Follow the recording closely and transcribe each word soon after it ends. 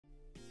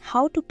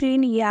How to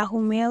clean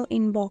Yahoo Mail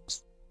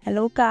inbox.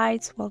 Hello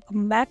guys,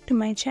 welcome back to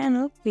my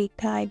channel Quick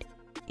Guide.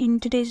 In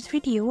today's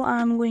video,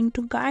 I am going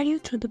to guide you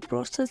through the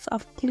process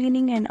of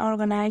cleaning and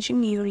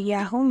organizing your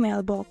Yahoo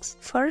mailbox.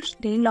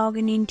 Firstly, log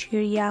in into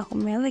your Yahoo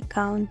Mail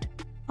account.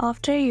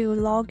 After you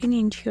log in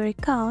into your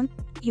account,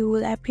 you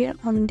will appear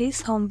on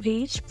this home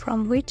page,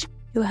 from which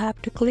you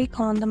have to click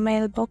on the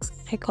mailbox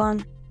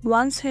icon.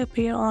 Once you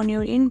appear on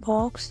your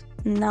inbox,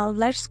 now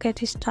let's get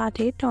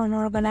started on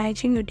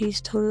organizing your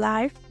digital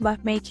life by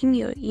making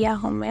your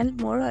Yahoo Mail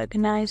more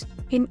organized.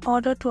 In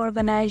order to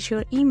organize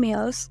your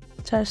emails,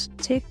 just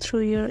check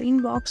through your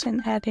inbox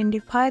and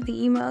identify the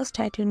emails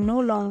that you no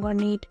longer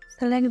need.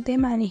 Select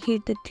them and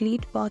hit the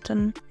delete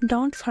button.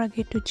 Don't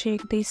forget to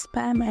check the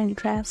spam and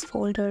drafts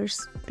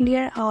folders.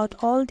 Clear out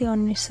all the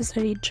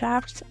unnecessary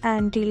drafts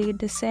and delete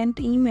the sent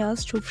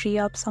emails to free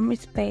up some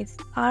space.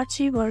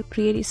 Archive or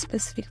create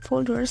specific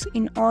folders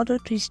in order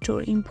to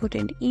store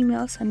important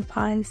emails and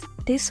files.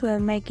 This will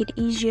make it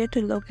easier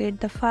to locate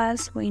the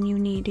files when you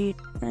need it.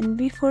 And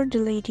before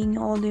deleting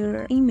all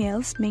your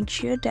emails, make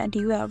sure that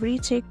you have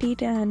rechecked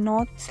it and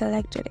not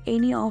selected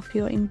any of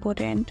your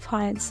important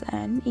files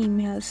and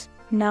emails.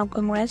 Now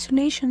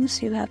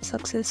congratulations, you have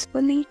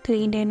successfully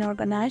cleaned and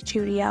organized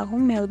your Yahoo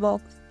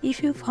mailbox.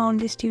 If you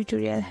found this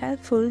tutorial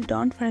helpful,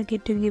 don't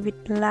forget to give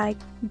it a like.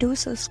 Do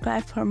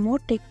subscribe for more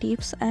tech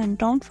tips and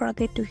don't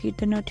forget to hit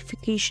the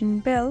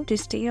notification bell to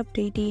stay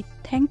updated.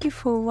 Thank you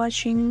for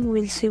watching.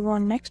 We'll see you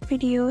on next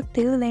video.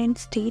 Till then,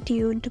 stay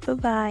tuned. Bye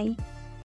bye.